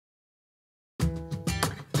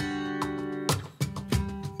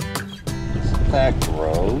that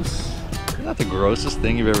gross? Isn't that the grossest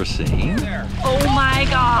thing you've ever seen? Oh my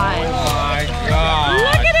god! Oh my god!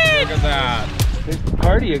 Look at it! Look at that! There's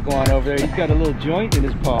cardio going over there. He's got a little joint in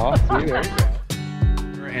his paw. See, there you go.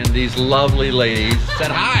 And these lovely ladies said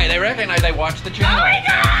hi. They recognize, they watched the channel. Oh my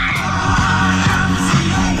god!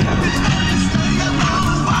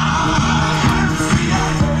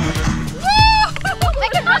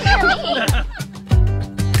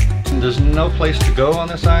 There's no place to go on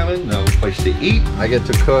this island, no place to eat. I get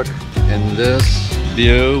to cook in this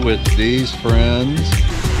view with these friends.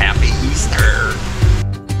 Happy Easter!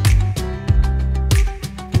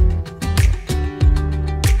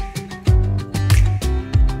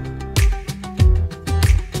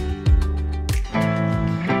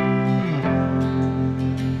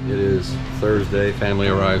 It is Thursday, family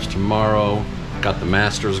arrives tomorrow. Got the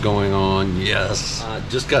Masters going on, yes.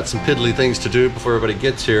 Just got some piddly things to do before everybody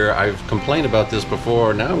gets here. I've complained about this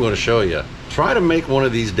before, now I'm going to show you. Try to make one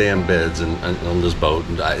of these damn beds on this boat,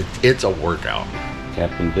 and it's a workout.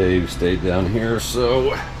 Captain Dave stayed down here,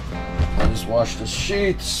 so I just washed the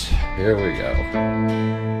sheets. Here we go.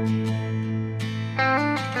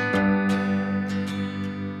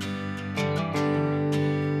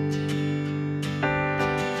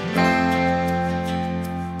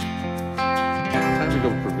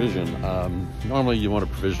 Normally you want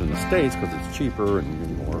to provision in the States because it's cheaper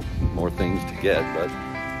and more things to get, but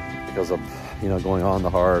because of going on the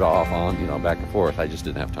hard, off, on, back and forth, I just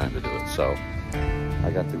didn't have time to do it. So I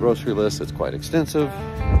got the grocery list. It's quite extensive,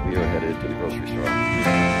 and we are headed to the grocery store.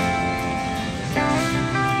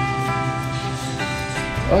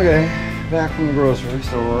 Okay, back from the grocery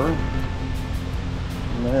store.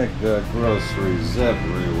 Mega groceries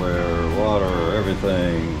everywhere, water,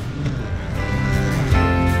 everything.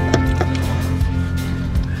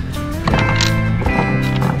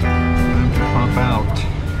 Out.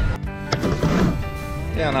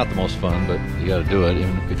 Yeah, not the most fun, but you got to do it.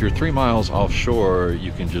 And if you're 3 miles offshore,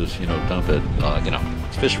 you can just, dump it,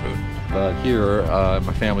 it's fish food. But here,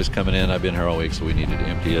 my family's coming in. I've been here all week, so we needed to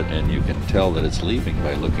empty it. And you can tell that it's leaving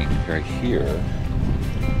by looking right here.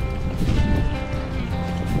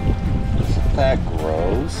 Isn't that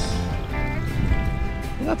gross?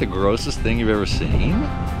 Isn't that the grossest thing you've ever seen?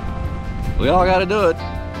 We all got to do it.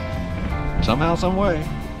 Somehow, some way.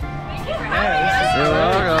 You're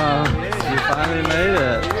welcome. You finally made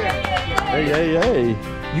it. Hey, hey, hey.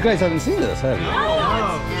 You guys haven't seen this, have you?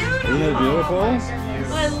 Oh, it's Isn't it beautiful? Oh,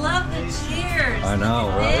 I love the cheers. I know,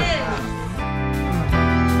 right?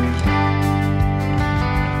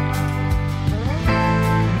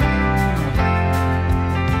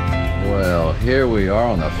 Well, here we are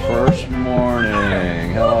on the first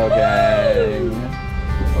morning. Hello, gang.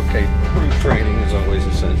 Okay, crew training is always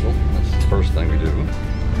essential. That's the first thing we do.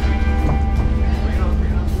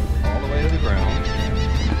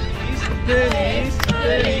 Denise,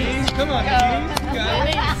 Denise, come on, Denise, you got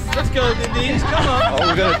it. Let's go, Denise, come on. Oh,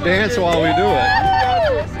 we're gonna dance while we do it.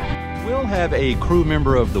 We'll have a crew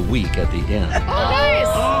member of the week at the end. Oh, nice.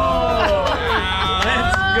 Oh,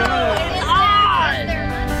 let's go.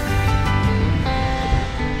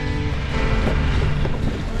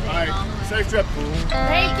 All right, safe trip.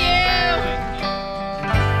 Thank you.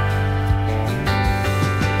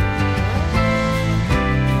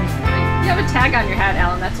 You have a tag on your hat,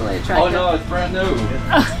 Alan. That's really attractive. Oh no, it's brand new.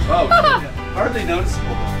 Oh, hardly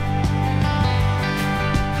noticeable.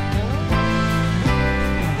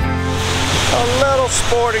 A little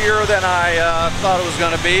sportier than I thought it was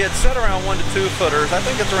going to be. It's set around 1 to 2 footers. I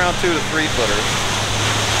think it's around 2 to 3 footers.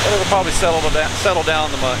 But it'll probably settle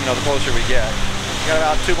down the closer we get. We got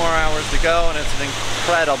about 2 more hours to go, and it's an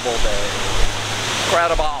incredible day.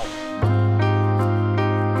 Incredible.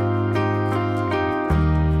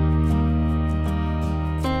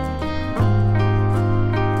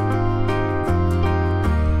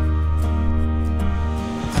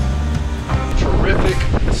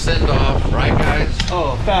 Send off, right guys?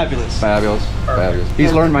 Oh, fabulous. Fabulous, fabulous.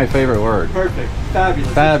 He's learned my favorite word. Perfect,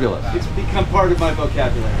 fabulous. Fabulous. It's become part of my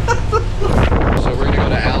vocabulary. So we're gonna go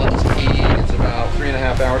to Allan'S. It's about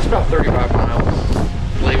 3.5 hours, about 35 miles.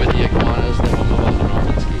 Play with the iguanas, then we'll move on to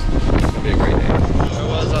Norman's Key. It's gonna be a great day. There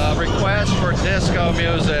was a request for disco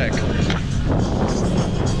music.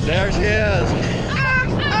 There she is.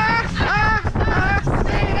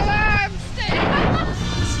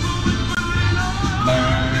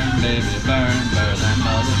 Baby, burn that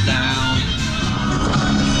mother down.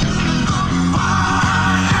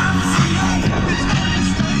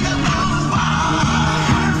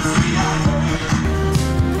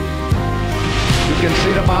 You can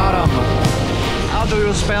see the bottom. How do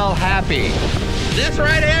you spell happy? This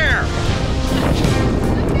right here.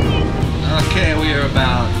 Okay, we are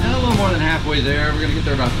about a little more than halfway there. We're gonna get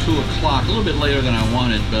there about 2 o'clock, a little bit later than I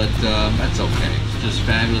wanted, but that's okay. It's just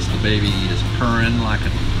fabulous. The baby is purring like a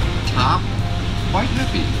top. Quite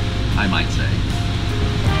happy, I might say.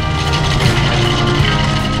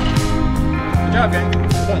 Good job, gang.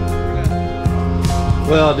 Well done.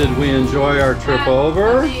 Well, did we enjoy our trip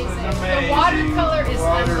over? Amazing. The watercolor is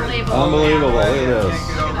unbelievable. Unbelievable, look at this. Can't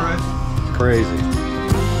get over it. It's crazy.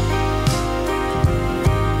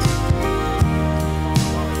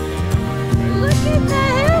 Look at the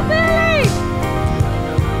hillbilly!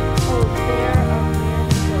 Oh, there,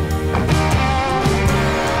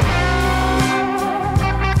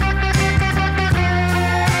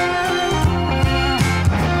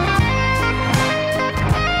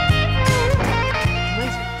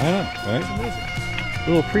 I know, right?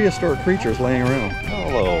 Little prehistoric creatures laying around.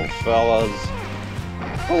 Hello, fellas.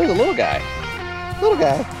 Oh, there's a little guy. Little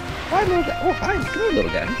guy. Hi, little guy. Oh, hi. Come here,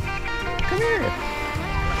 little guy. Come here.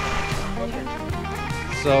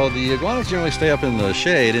 So the iguanas generally stay up in the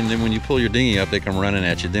shade, and then when you pull your dinghy up, they come running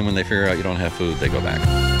at you. Then when they figure out you don't have food, they go back.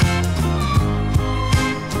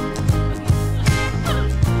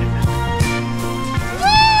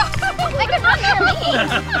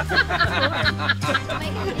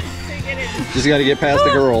 Just got to get past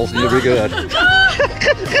the girls, and you'll be good. When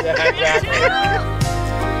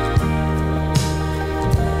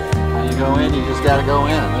you go in, you just got to go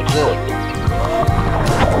in. That's it.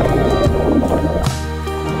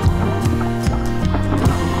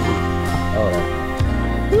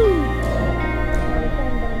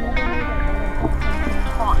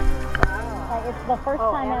 The first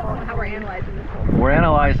time ever. how we're analyzing this whole We're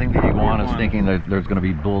analyzing the iguanas, thinking that there's going to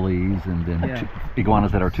be bullies, and then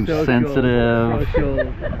iguanas that are too sensitive.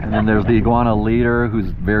 And then there's the iguana leader who's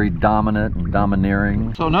very dominant and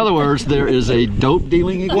domineering. So in other words, there is a dope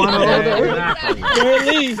dealing iguana over there.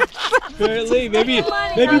 Apparently. Maybe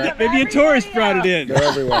a tourist brought it in. They're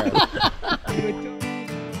everywhere.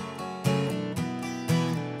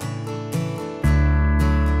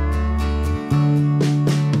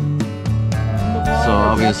 So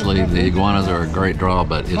obviously the iguanas are a great draw,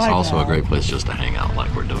 but it's also a great place just to hang out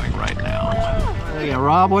like we're doing right now. Yeah,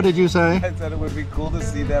 Rob, what did you say? I said it would be cool to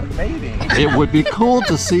see them mating. It would be cool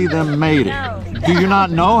to see them mating. Do you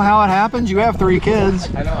not know how it happens? You have 3 kids.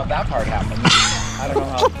 I know how that part happened. I don't know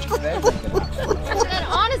how they make it happen. And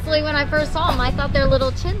honestly, when I first saw them, I thought their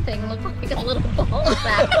little chin thing looked like a little ball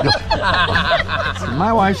sack. Did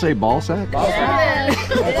my wife say ball sack?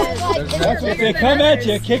 If they come at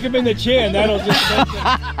you, kick them in the chin. That'll just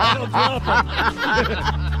that'll drop them.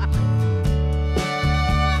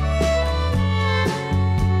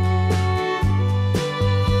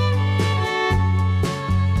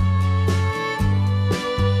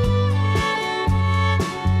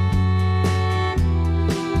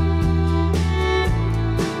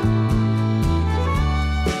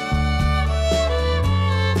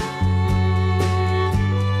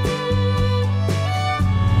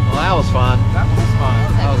 That was fun. That was fun.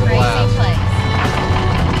 That was a blast. Place.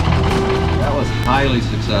 That was highly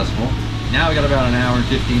successful. Now we got about an hour and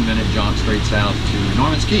 15-minute jaunt straight south to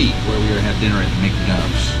Norman's Key, where we're gonna have dinner at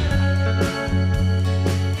McDuff's.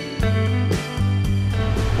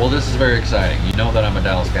 Well, this is very exciting. You know that I'm a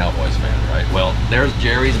Dallas Cowboys fan, right? Well, there's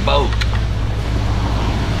Jerry's boat.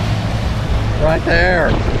 Right there.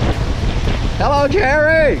 Hello,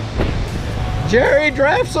 Jerry. Jerry,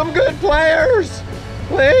 draft some good players,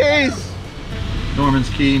 please. Norman's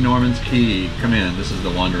Key, Norman's Key. Come in. This is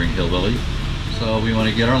the Wandering Hillbilly. So we want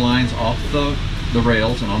to get our lines off the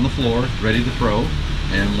rails and on the floor, ready to throw,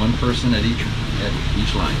 and 1 person at each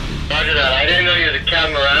line. Roger that. I didn't know you was a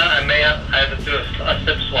catamaran. I may have to do a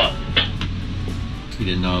sip swap. He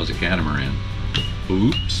didn't know it was a catamaran.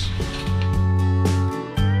 Oops.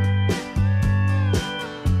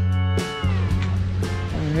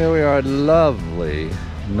 And here we are at lovely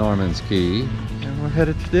Norman's Key, and we're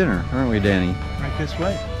headed to dinner, aren't we, Danny? Right this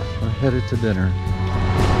way. We're headed to dinner.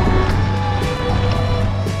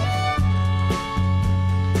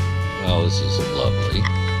 Oh, this is lovely.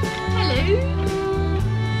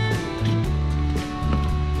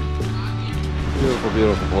 Beautiful,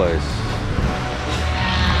 beautiful place.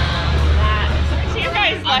 You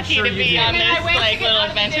guys lucky to be on this like little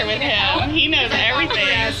adventure with him. He knows everything.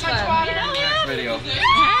 Next video. There you go.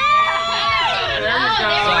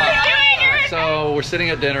 So we're sitting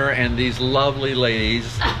at dinner, and these lovely ladies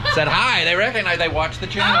said hi. They recognize, they watch the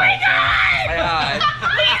channel. Oh my God! Say hi.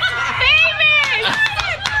 He's famous!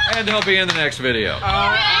 And they'll be in the next video.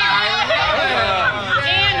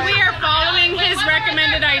 And we are following his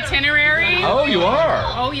recommended itinerary. Oh, you are?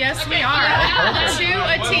 Oh, yes, we are. To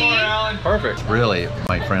a T. Perfect. Really,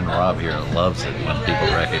 my friend Rob here loves it when people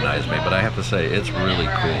recognize me, but I have to say, it's really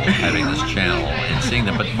cool having this channel and seeing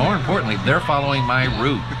them. But more importantly, they're following my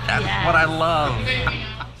route. That's what I love.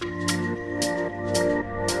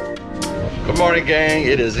 Good morning, gang.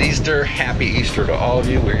 It is Easter. Happy Easter to all of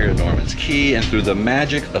you. We're here at Norman's Key, and through the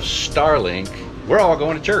magic of Starlink, we're all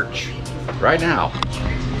going to church right now.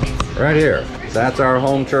 Right here. That's our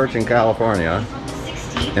home church in California.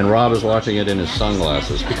 And Rob is watching it in his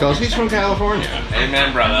sunglasses because he's from California.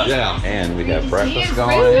 Amen, brother. Yeah. And we got breakfast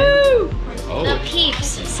going. Oh. The peeps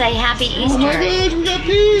say Happy Easter. Oh my gosh, we got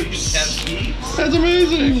peeps! That's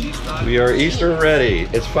amazing! We are Easter ready.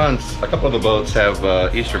 It's fun. A couple of the boats have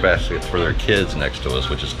Easter baskets for their kids next to us,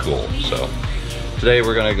 which is cool. So today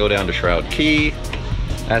we're gonna go down to Shroud Key.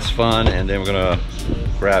 That's fun, and then we're gonna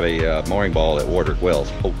grab a mooring ball at Wardrick Wells,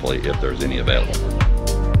 hopefully, if there's any available.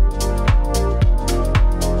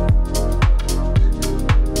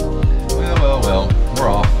 Well, we're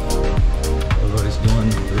off. Everybody's doing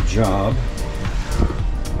their job.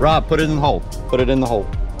 Rob, put it in the hole. Put it in the hole.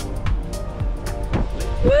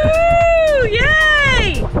 Woo!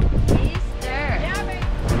 Yay! Easter.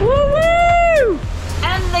 Woo woo!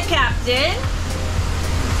 And the captain.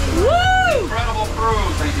 Woo! Incredible crew.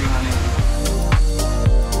 Thank you, honey.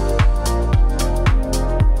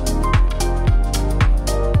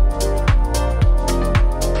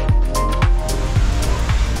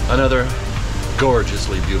 Another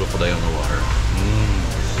gorgeously beautiful day on the water.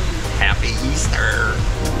 Happy Easter!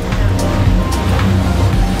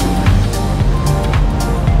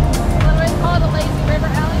 What do we call the lazy river,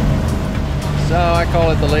 Alex? So I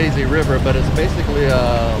call it the Lazy River, but it's basically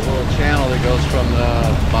a little channel that goes from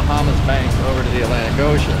the Bahamas banks over to the Atlantic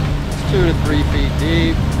Ocean. It's 2 to 3 feet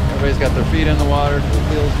deep. Everybody's got their feet in the water. It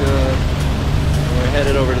feels good. And we're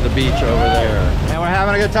headed over to the beach over there. And we're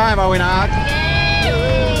having a good time, are we not?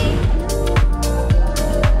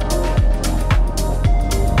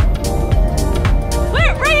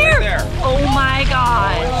 Oh my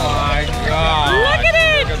god! Oh my God! Look at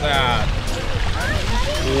it! Look at that!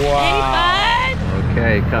 Wow!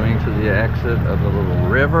 Okay, coming to the exit of the little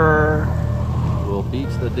river. We'll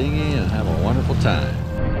beach the dinghy and have a wonderful time.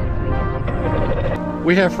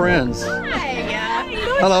 We have friends.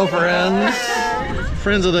 Hello, friends.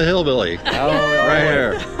 Friends of the Hillbilly. Right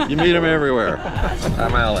here. You meet them everywhere.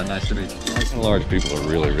 I'm Alan. Nice to meet you. Nice and large people are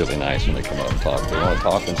really, really nice when they come up and talk. They want to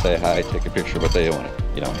talk and say hi, take a picture, but they want to,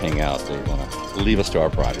 hang out. They want to leave us to our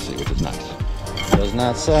privacy, which is nice. Does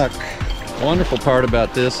not suck. The wonderful part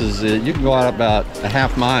about this is that you can go out about a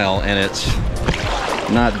half mile and it's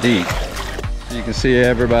not deep. You can see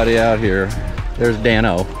everybody out here. There's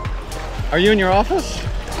Dano. Are you in your office?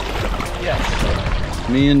 Yes.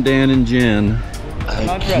 Me and Dan and Jen. I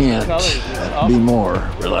Contrast colors is can't awesome. be more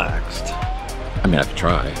relaxed. I mean, I could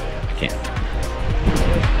try. I can't.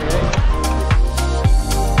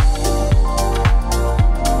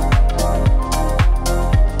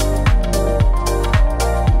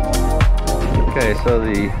 Okay, so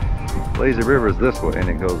the lazy river is this way and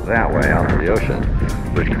it goes that way out to the ocean,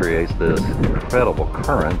 which creates this incredible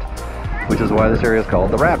current, which is why this area is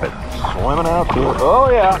called the Rapids. Swimming out to it. Oh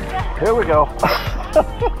yeah, here we go.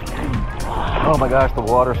 Oh my gosh, the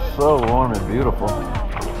water's so warm and beautiful.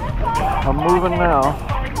 I'm moving now.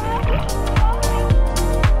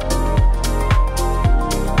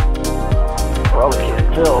 Probably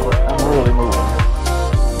can't tell, but I'm really moving.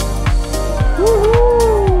 Woohoo!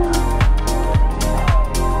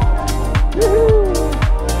 Woohoo!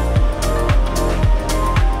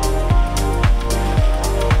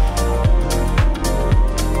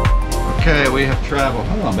 Okay, we have traveled,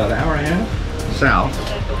 about an hour and a half south.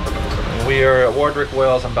 We are at Wardrick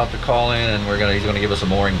Wells. I'm about to call in and he's gonna give us a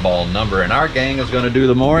mooring ball number, and our gang is gonna do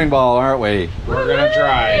the mooring ball, aren't we? We're gonna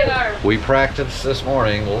try. We practiced this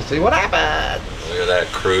morning. We'll see what happens. Look at that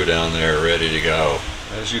crew down there ready to go.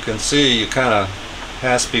 As you can see, you kind of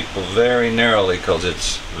pass people very narrowly because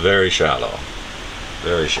it's very shallow.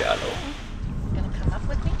 Very shallow. Gonna come up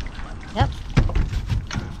with me? Yep.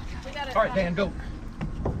 All right, Dan, go.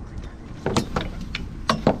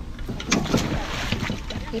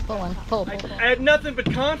 People and pull. I had nothing but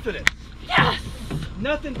confidence. Yes!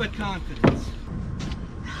 Nothing but confidence.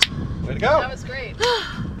 Way to go. That was great.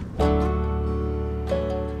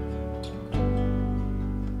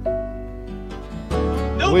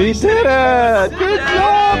 We did it! Good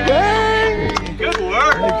job, gang! Good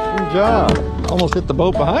work. Good job. Almost hit the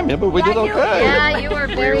boat behind me, but we did okay. Yeah, you were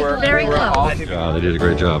very close. They did a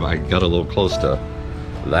great job. I got a little close to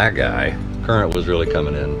that guy. Current was really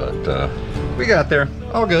coming in, but we got there.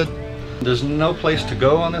 All good. There's no place to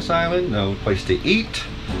go on this island, no place to eat.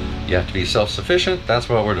 You have to be self-sufficient. That's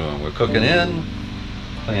what we're doing. We're cooking in,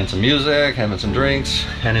 playing some music, having some drinks,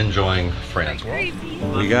 and enjoying friends.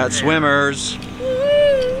 We got swimmers.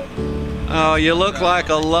 Oh, you look like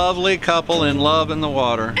a lovely couple in love in the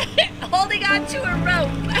water. Holding on to a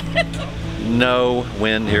rope. No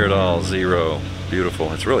wind here at all, zero.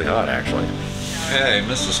 Beautiful. It's really hot, actually. Hey,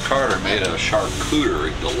 Mrs. Carter made a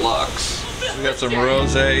charcuterie deluxe. We got some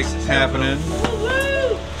rosé happening.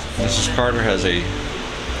 Mrs. Carter has a...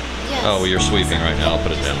 Yes. Oh, well, you're sweeping right now. I'll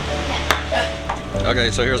put it down. Okay,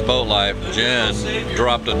 so here's boat life. Jen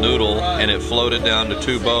dropped a noodle and it floated down to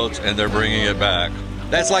 2 boats and they're bringing it back.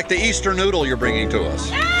 That's like the Easter noodle you're bringing to us.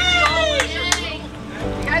 Yay!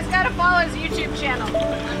 You guys gotta follow his YouTube channel.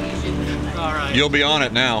 All right. You'll be on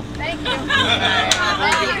it now. Thank you.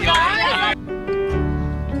 Thank you guys.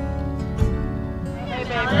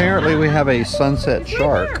 Apparently we have a sunset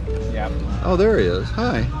shark. Yep. Oh, there he is.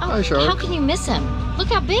 Hi. Hi, Oh, shark. how can you miss him? Look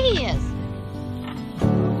how big he is.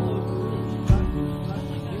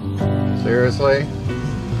 Seriously?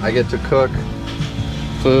 I get to cook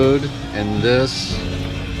food in this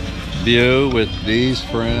view with these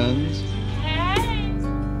friends.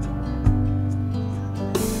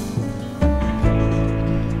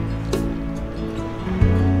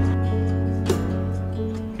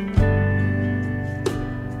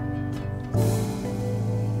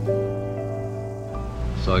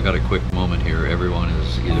 So I got a quick moment here. Everyone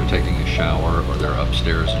is either taking a shower or they're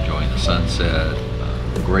upstairs enjoying the sunset.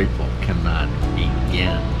 Grateful cannot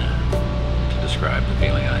begin to describe the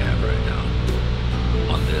feeling I have right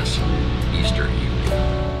now on this Easter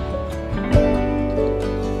evening.